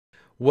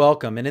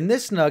Welcome, and in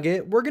this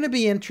nugget, we're going to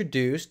be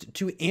introduced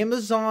to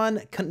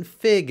Amazon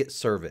Config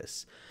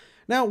Service.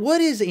 Now,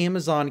 what is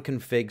Amazon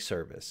Config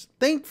Service?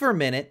 Think for a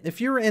minute if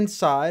you're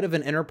inside of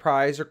an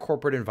enterprise or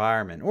corporate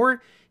environment,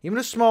 or even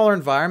a smaller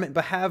environment,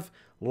 but have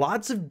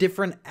lots of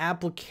different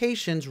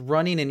applications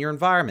running in your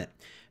environment.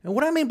 And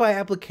what I mean by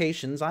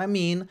applications, I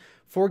mean,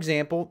 for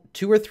example,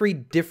 2 or 3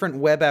 different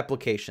web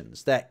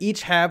applications that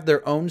each have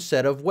their own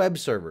set of web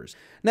servers.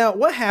 Now,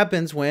 what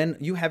happens when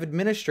you have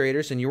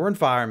administrators in your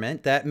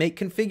environment that make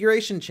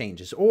configuration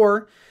changes,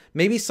 or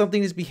maybe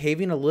something is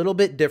behaving a little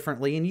bit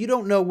differently and you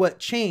don't know what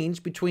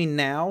changed between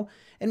now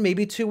and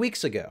maybe 2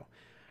 weeks ago?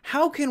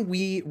 How can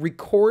we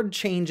record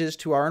changes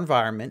to our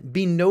environment,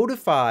 be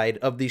notified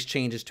of these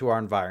changes to our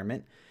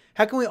environment?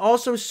 How can we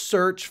also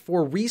search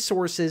for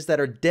resources that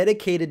are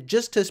dedicated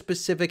just to a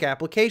specific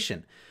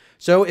application?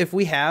 So if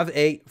we have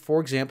a,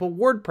 for example,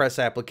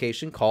 WordPress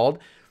application called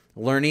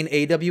Learning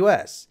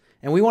AWS,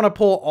 and we want to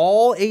pull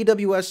all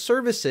AWS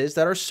services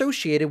that are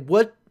associated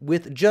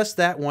with just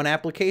that one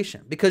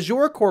application, because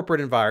your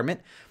corporate environment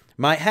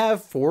might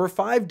have 4 or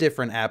 5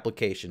 different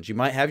applications. You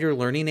might have your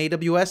Learning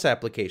AWS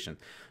application.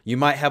 You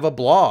might have a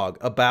blog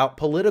about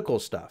political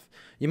stuff.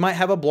 You might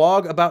have a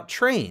blog about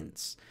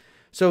trains.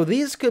 So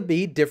these could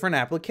be different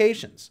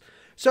applications.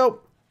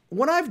 So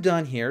what I've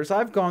done here is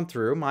I've gone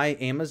through my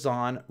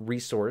Amazon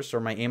resource or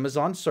my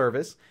Amazon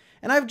service,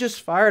 and I've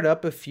just fired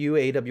up a few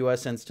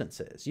AWS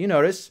instances. You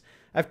notice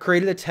I've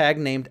created a tag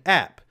named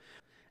app.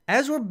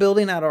 As we're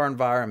building out our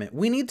environment,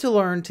 we need to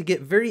learn to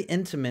get very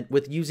intimate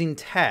with using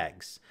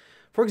tags.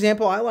 For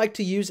example, I like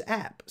to use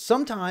app.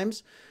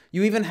 Sometimes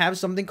you even have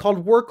something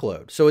called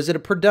workload. So is it a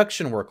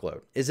production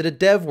workload? Is it a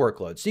dev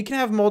workload? So you can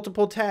have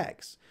multiple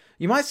tags.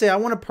 You might say, I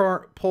want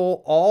to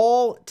pull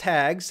all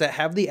tags that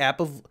have the app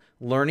of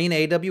Learning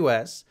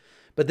AWS,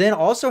 but then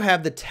also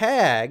have the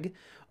tag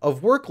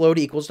of workload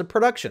equals to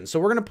production. So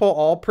we're going to pull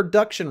all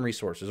production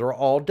resources or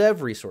all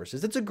dev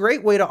resources. It's a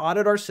great way to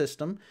audit our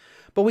system,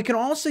 but we can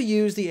also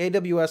use the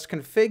AWS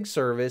Config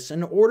Service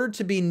in order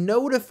to be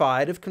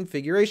notified of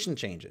configuration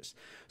changes.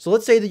 So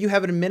let's say that you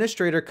have an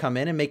administrator come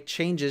in and make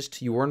changes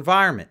to your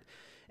environment.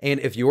 And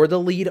if you're the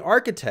lead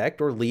architect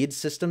or lead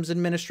systems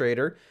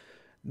administrator,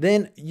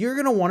 then you're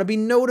going to want to be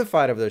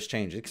notified of those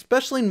changes,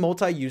 especially in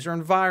multi-user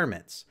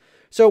environments.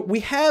 So we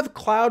have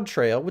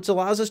CloudTrail, which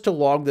allows us to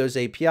log those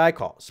API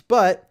calls,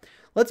 but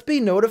let's be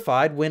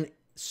notified when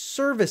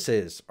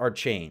services are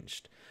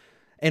changed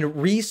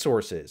and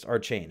resources are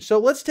changed. So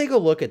let's take a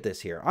look at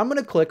this here. I'm going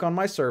to click on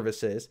my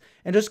services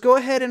and just go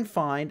ahead and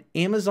find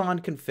Amazon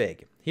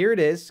Config. Here it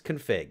is,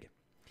 Config.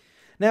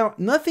 Now,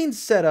 nothing's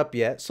set up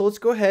yet, so let's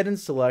go ahead and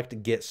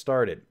select Get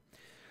Started.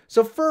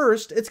 So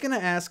first, it's going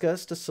to ask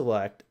us to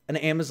select an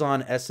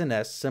Amazon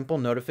SNS Simple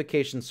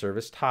Notification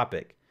Service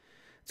topic.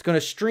 It's going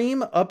to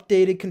stream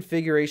updated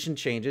configuration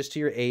changes to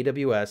your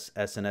AWS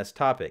SNS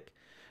topic.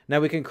 Now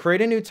we can create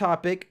a new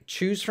topic,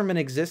 choose from an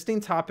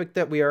existing topic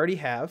that we already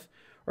have,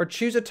 or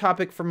choose a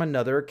topic from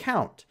another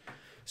account.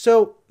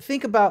 So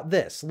think about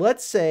this.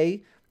 Let's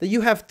say that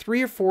you have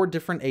 3 or 4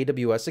 different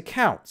AWS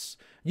accounts.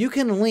 You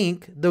can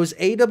link those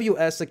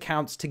AWS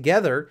accounts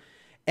together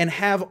and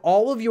have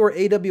all of your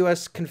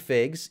AWS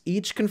configs,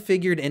 each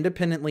configured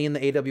independently in the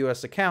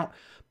AWS account,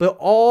 but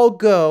all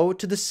go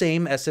to the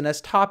same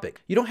SNS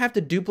topic. You don't have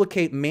to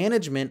duplicate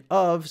management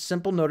of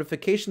Simple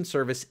Notification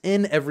Service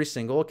in every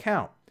single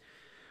account.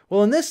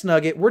 Well, in this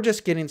nugget, we're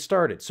just getting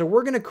started. So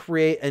we're going to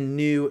create a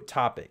new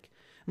topic.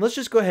 And let's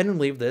just go ahead and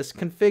leave this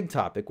config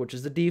topic, which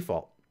is the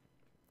default.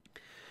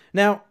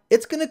 Now,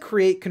 it's going to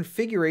create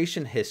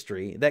configuration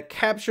history that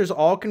captures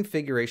all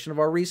configuration of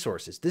our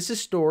resources. This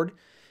is stored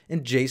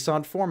in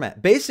JSON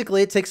format.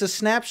 Basically, it takes a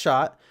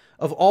snapshot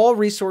of all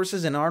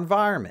resources in our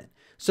environment.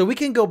 So we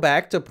can go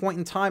back to a point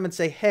in time and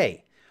say,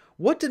 hey,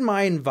 what did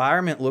my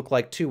environment look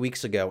like 2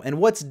 weeks ago? And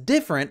what's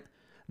different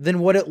than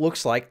what it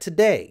looks like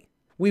today?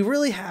 We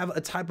really have a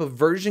type of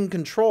version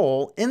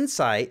control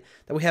insight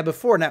that we had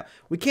before. Now,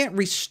 we can't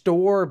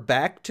restore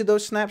back to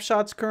those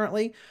snapshots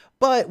currently,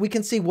 but we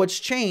can see what's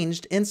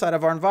changed inside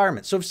of our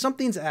environment. So if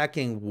something's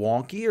acting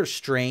wonky or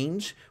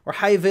strange, or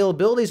high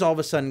availability is all of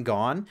a sudden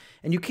gone,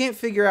 and you can't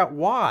figure out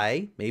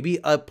why, maybe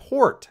a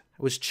port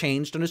was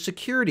changed on a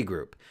security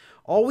group,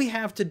 all we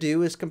have to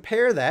do is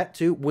compare that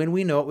to when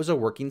we know it was a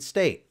working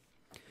state.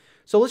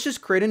 So let's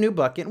just create a new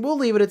bucket, and we'll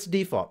leave it its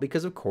default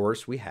because, of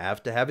course, we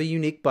have to have a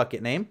unique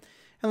bucket name.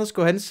 And let's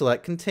go ahead and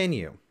select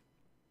Continue.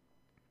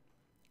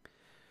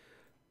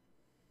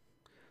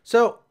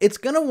 So it's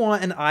going to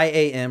want an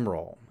IAM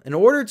role. In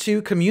order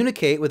to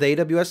communicate with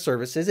AWS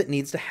services, it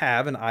needs to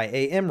have an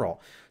IAM role.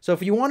 So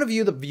if you want to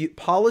view the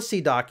policy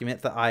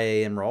document, the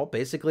IAM role,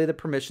 basically the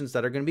permissions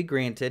that are going to be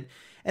granted.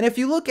 And if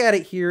you look at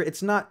it here,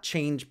 it's not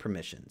change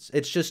permissions.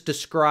 It's just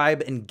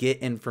describe and get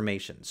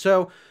information.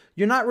 So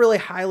you're not really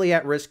highly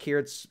at risk here.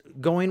 It's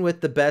going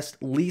with the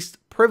best,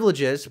 least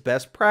privileges,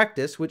 best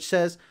practice, which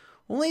says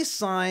only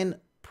assign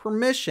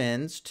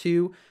permissions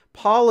to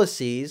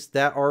policies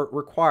that are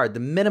required, the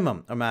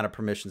minimum amount of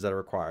permissions that are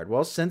required.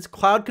 Well, since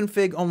Cloud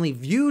Config only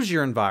views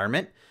your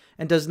environment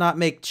and does not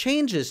make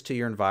changes to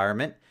your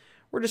environment,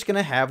 we're just going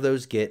to have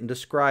those get and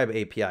describe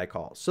API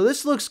calls. So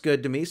this looks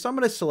good to me, so I'm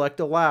going to select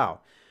allow.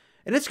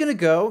 And it's going to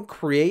go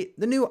create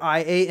the new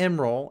IAM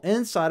role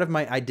inside of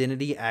my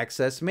Identity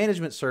Access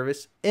Management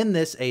Service in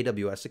this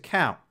AWS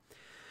account.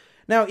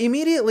 Now,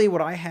 immediately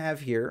what I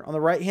have here on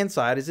the right-hand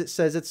side is it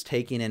says it's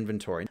taking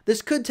inventory.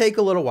 This could take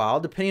a little while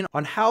depending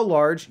on how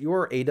large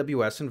your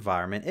AWS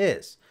environment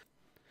is.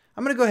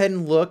 I'm going to go ahead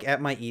and look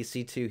at my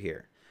EC2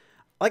 here.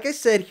 Like I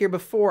said here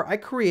before, I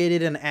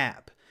created an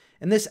app.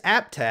 And this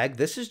app tag,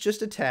 this is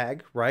just a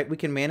tag, right? We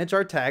can manage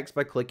our tags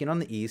by clicking on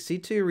the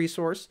EC2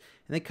 resource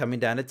and then coming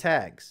down to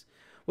tags.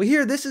 Well,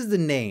 here, this is the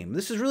name.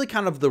 This is really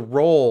kind of the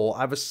role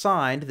I've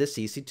assigned this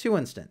EC2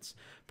 instance.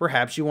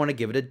 Perhaps you want to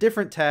give it a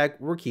different tag.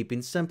 We're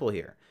keeping simple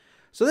here.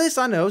 So this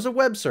I know is a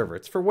web server.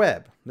 It's for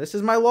web. This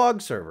is my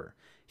log server.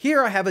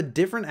 Here I have a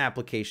different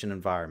application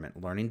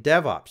environment, Learning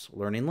DevOps,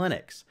 Learning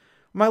Linux.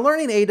 My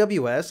Learning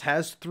AWS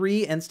has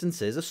 3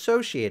 instances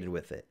associated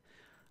with it.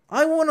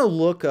 I want to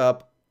look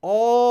up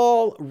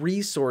all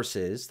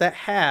resources that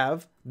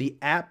have the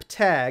app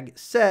tag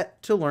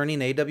set to Learning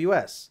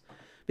AWS,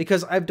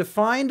 because I've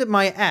defined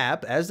my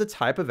app as the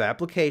type of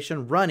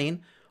application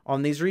running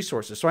on these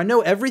resources. So I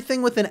know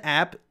everything with an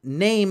app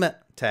name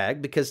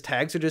tag, because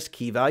tags are just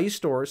key value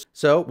stores.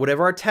 So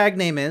whatever our tag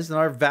name is and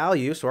our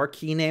value, so our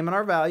key name and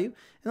our value,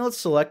 and let's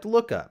select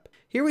lookup.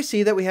 Here we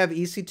see that we have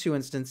EC2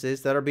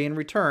 instances that are being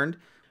returned.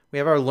 We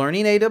have our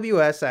Learning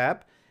AWS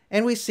app,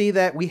 and we see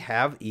that we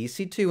have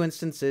EC2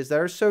 instances that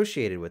are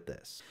associated with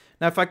this.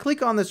 Now, if I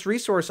click on this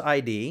resource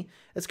ID,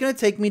 it's going to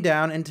take me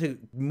down into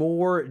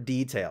more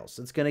details.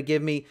 It's going to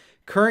give me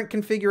current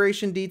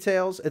configuration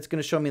details. It's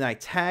going to show me my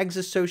tags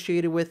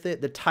associated with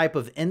it, the type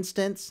of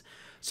instance.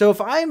 So if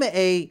I'm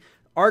a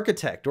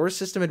architect or a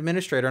system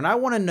administrator and I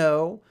want to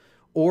know,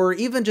 or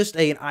even just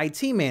an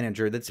IT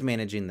manager that's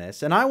managing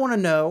this, and I want to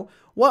know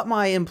what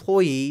my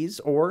employees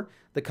or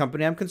the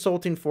company I'm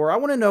consulting for, I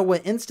want to know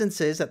what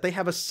instances that they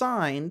have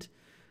assigned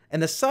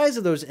and the size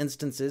of those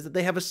instances that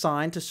they have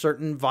assigned to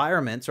certain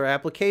environments or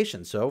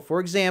applications. So, for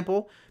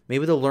example,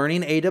 maybe the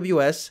Learning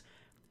AWS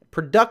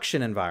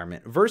production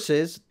environment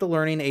versus the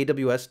Learning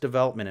AWS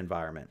development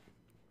environment,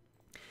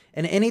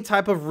 and any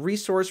type of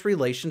resource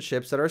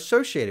relationships that are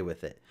associated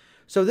with it.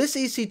 So this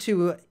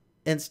EC2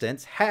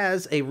 instance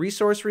has a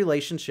resource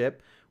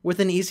relationship with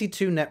an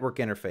EC2 network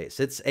interface.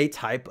 It's a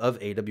type of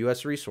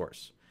AWS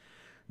resource.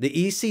 The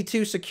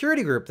EC2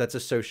 security group that's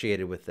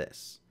associated with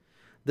this,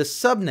 the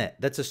subnet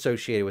that's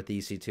associated with the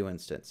EC2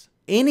 instance,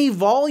 any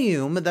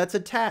volume that's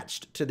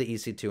attached to the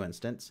EC2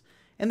 instance,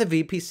 and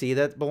the VPC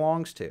that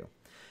belongs to.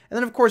 And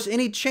then, of course,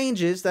 any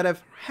changes that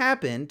have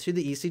happened to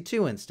the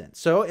EC2 instance.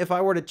 So if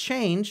I were to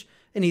change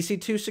an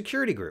EC2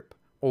 security group,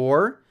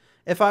 or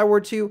if I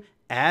were to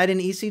add an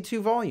EC2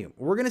 volume,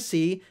 we're going to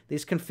see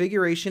these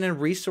configuration and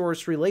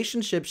resource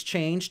relationships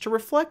change to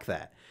reflect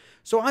that.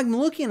 So I'm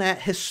looking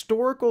at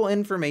historical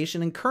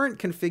information and current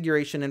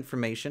configuration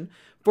information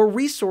for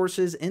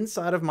resources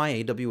inside of my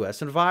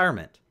AWS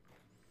environment.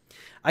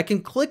 I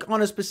can click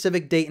on a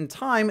specific date and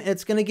time, and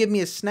it's going to give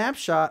me a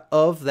snapshot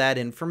of that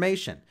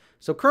information.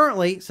 So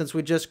currently, since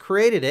we just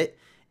created it,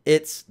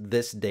 it's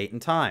this date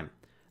and time.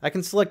 I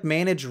can select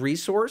Manage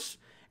Resource,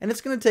 and it's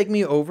going to take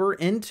me over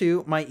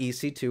into my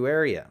EC2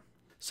 area.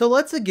 So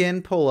let's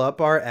again pull up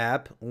our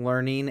app,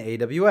 Learning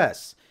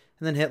AWS,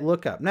 and then hit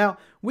Lookup. Now,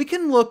 we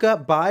can look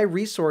up by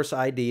resource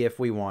ID if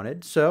we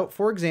wanted. So,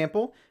 for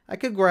example, I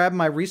could grab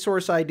my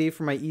resource ID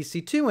for my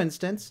EC2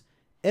 instance,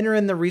 enter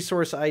in the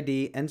resource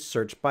ID, and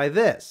search by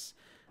this.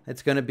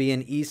 It's going to be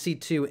an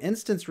EC2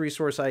 instance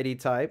resource ID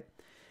type,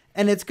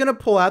 and it's going to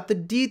pull out the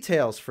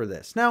details for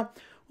this. Now,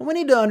 what we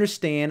need to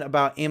understand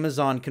about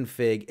Amazon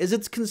Config is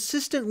it's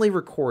consistently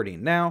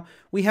recording. Now,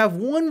 we have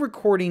one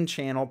recording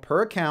channel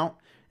per account,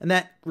 and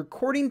that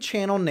recording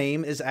channel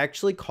name is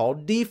actually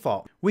called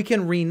default. We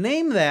can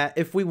rename that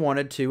if we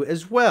wanted to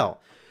as well.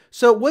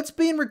 So what's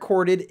being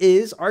recorded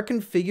is our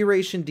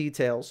configuration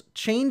details,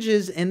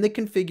 changes in the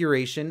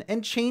configuration,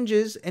 and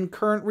changes in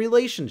current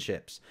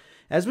relationships,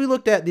 as we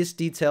looked at this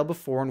detail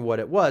before and what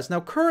it was.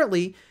 Now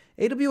currently,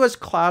 AWS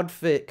Cloud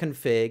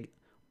Config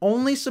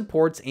only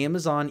supports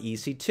Amazon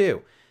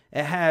EC2.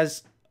 It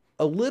has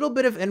a little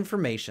bit of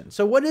information.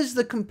 So what is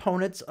the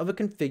components of a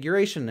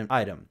configuration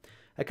item?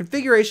 A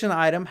configuration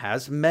item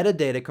has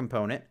metadata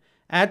component,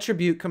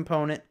 attribute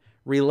component,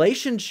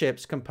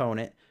 relationships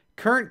component,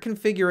 current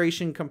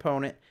configuration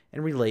component,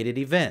 and related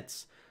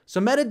events. So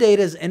metadata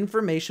is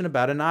information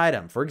about an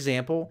item. For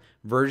example,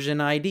 version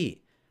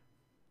ID.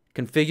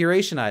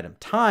 Configuration item,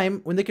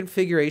 time when the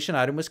configuration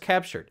item was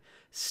captured.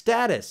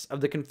 Status of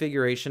the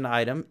configuration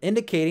item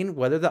indicating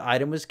whether the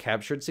item was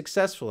captured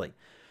successfully.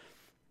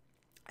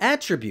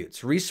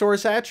 Attributes,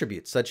 resource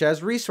attributes, such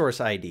as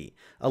resource ID,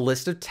 a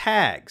list of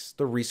tags,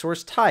 the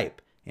resource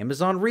type,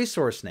 Amazon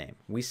resource name.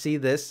 We see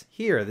this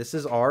here. This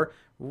is our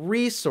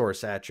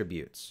resource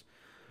attributes,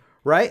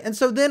 right? And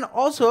so then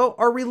also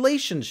our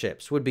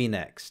relationships would be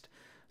next.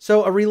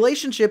 So a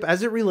relationship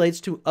as it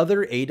relates to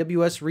other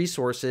AWS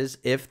resources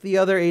if the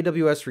other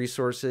AWS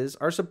resources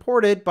are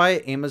supported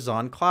by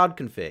Amazon Cloud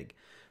Config.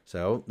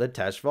 So the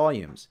attached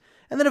volumes.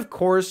 And then, of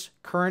course,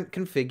 current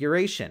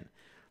configuration.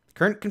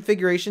 Current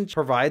configuration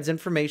provides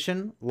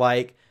information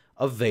like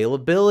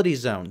availability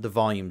zone the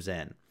volume's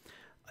in,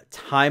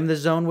 time the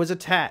zone was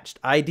attached,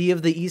 ID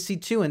of the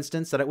EC2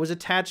 instance that it was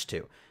attached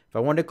to. If I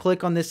wanted to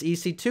click on this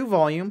EC2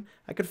 volume,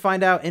 I could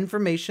find out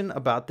information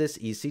about this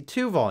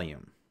EC2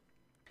 volume.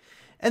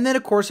 And then,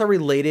 of course, our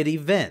related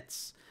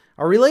events.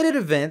 Our related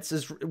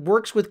events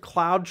works with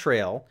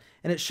CloudTrail,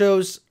 and it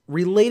shows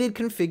related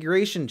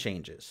configuration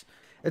changes.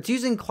 It's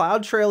using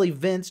CloudTrail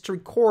events to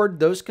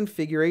record those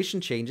configuration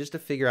changes to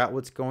figure out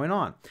what's going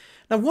on.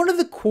 Now, one of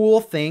the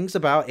cool things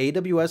about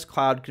AWS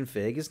Cloud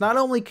Config is not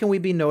only can we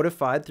be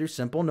notified through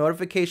simple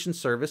notification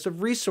service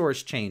of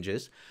resource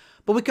changes,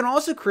 but we can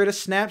also create a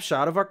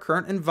snapshot of our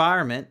current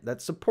environment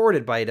that's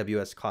supported by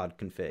AWS Cloud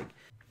Config.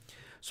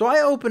 So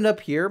I opened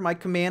up here my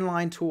command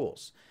line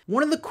tools.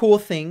 One of the cool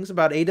things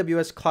about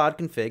AWS Cloud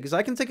Config is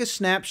I can take a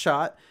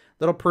snapshot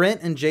that'll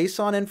print in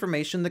JSON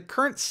information the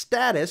current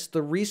status,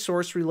 the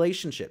resource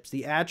relationships,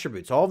 the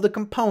attributes, all of the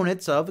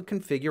components of a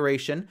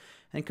configuration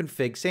and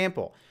config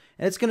sample.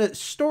 And it's going to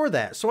store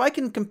that so I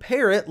can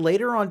compare it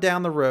later on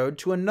down the road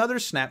to another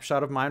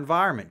snapshot of my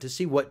environment to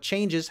see what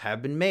changes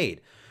have been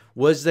made.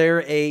 Was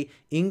there a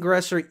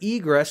ingress or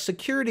egress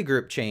security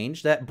group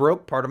change that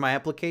broke part of my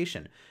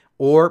application?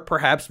 Or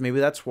perhaps maybe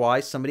that's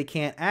why somebody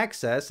can't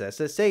access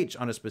SSH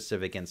on a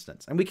specific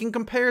instance. And we can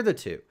compare the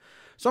two.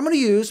 So I'm going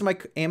to use my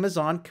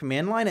Amazon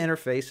command line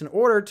interface in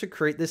order to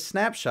create this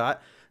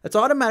snapshot that's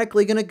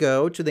automatically going to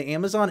go to the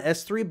Amazon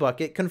S3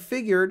 bucket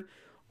configured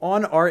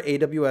on our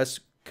AWS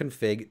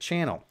config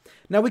channel.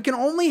 Now we can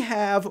only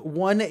have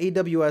one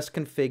AWS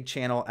config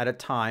channel at a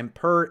time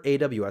per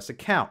AWS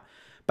account.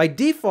 By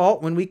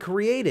default, when we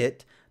create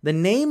it, the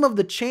name of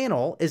the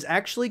channel is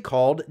actually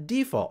called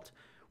default.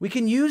 We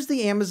can use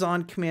the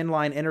Amazon command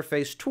line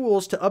interface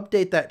tools to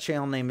update that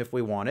channel name if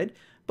we wanted,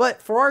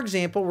 but for our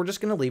example, we're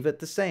just going to leave it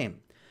the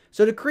same.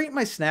 So to create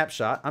my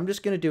snapshot, I'm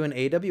just going to do an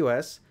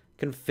AWS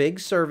Config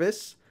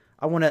Service.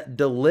 I want to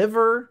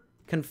deliver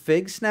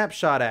config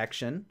snapshot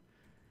action,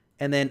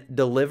 and then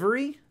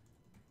delivery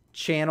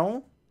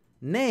channel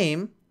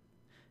name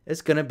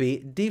is going to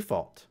be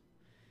default.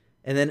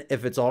 And then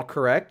if it's all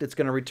correct, it's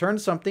going to return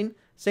something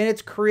saying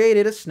it's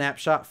created a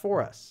snapshot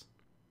for us.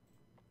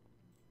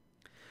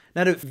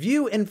 Now to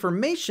view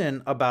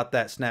information about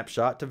that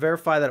snapshot, to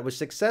verify that it was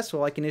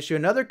successful, I can issue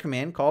another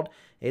command called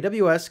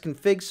AWS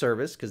Config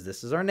Service, because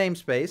this is our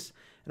namespace,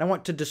 and I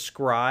want to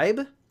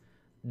describe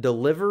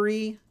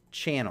delivery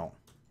channel,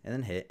 and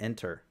then hit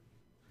enter.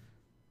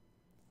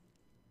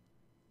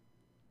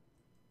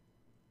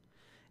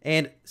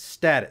 And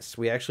status,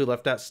 we actually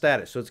left out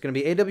status, so it's going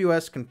to be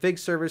AWS Config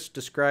Service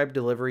describe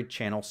delivery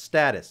channel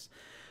status.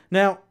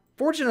 Now,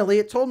 fortunately,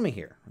 it told me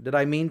here. Did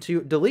I mean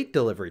to delete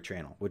delivery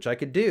channel, which I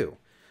could do?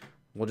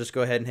 We'll just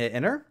go ahead and hit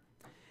enter.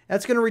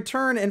 That's going to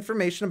return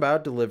information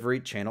about delivery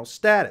channel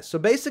status. So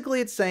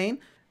basically it's saying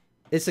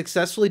it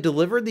successfully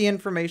delivered the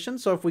information.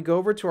 So if we go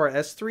over to our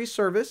S3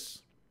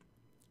 service,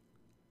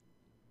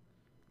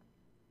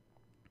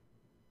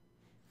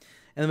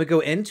 and then we go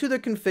into the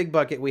config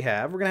bucket we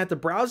have, we're going to have to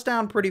browse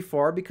down pretty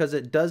far because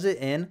it does it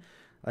in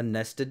a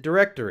nested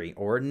directory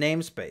or a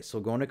namespace. So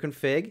we'll go into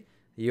config,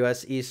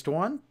 US East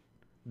 1,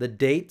 the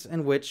date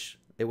in which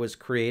it was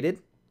created,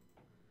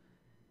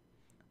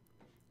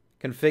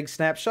 config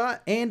snapshot,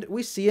 and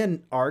we see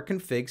our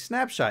config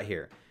snapshot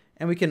here.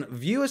 And we can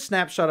view a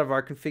snapshot of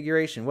our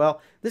configuration.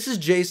 Well, this is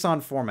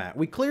JSON format.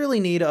 We clearly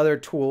need other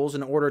tools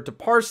in order to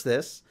parse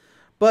this,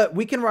 but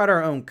we can write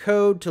our own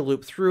code to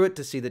loop through it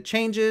to see the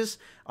changes.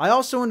 I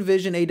also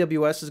envision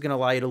AWS is going to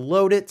allow you to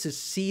load it to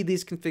see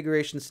these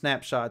configuration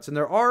snapshots. And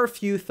there are a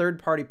few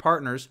third-party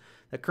partners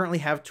that currently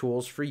have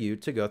tools for you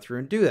to go through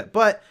and do that.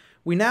 But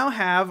we now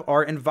have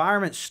our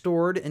environment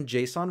stored in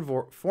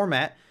JSON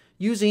format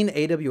using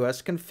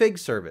AWS Config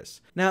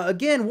Service. Now,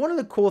 again, one of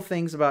the cool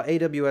things about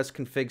AWS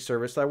Config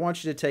Service that I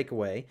want you to take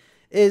away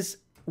is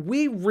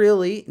we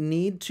really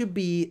need to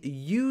be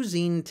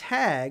using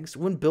tags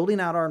when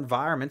building out our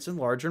environments in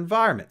larger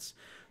environments.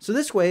 So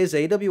this way, as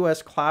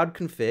AWS Cloud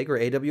Config or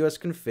AWS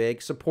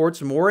Config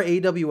supports more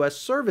AWS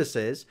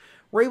services,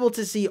 we're able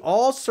to see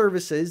all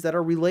services that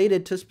are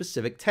related to a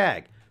specific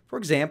tag. For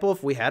example,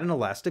 if we had an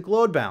elastic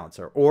load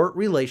balancer or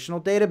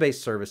relational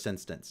database service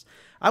instance,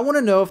 I want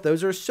to know if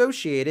those are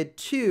associated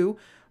to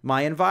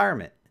my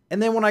environment.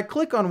 And then when I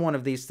click on one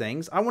of these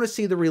things, I want to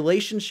see the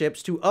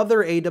relationships to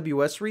other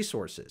AWS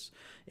resources,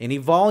 any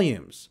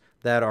volumes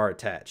that are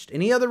attached,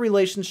 any other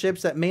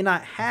relationships that may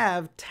not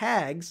have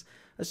tags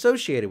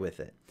associated with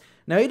it.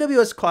 Now,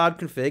 AWS Cloud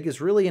Config is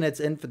really in its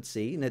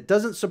infancy, and it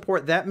doesn't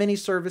support that many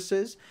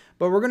services,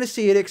 but we're going to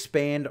see it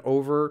expand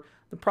over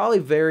the probably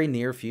very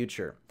near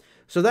future.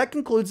 So that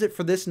concludes it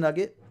for this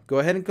nugget. Go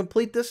ahead and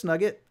complete this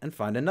nugget and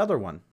find another one.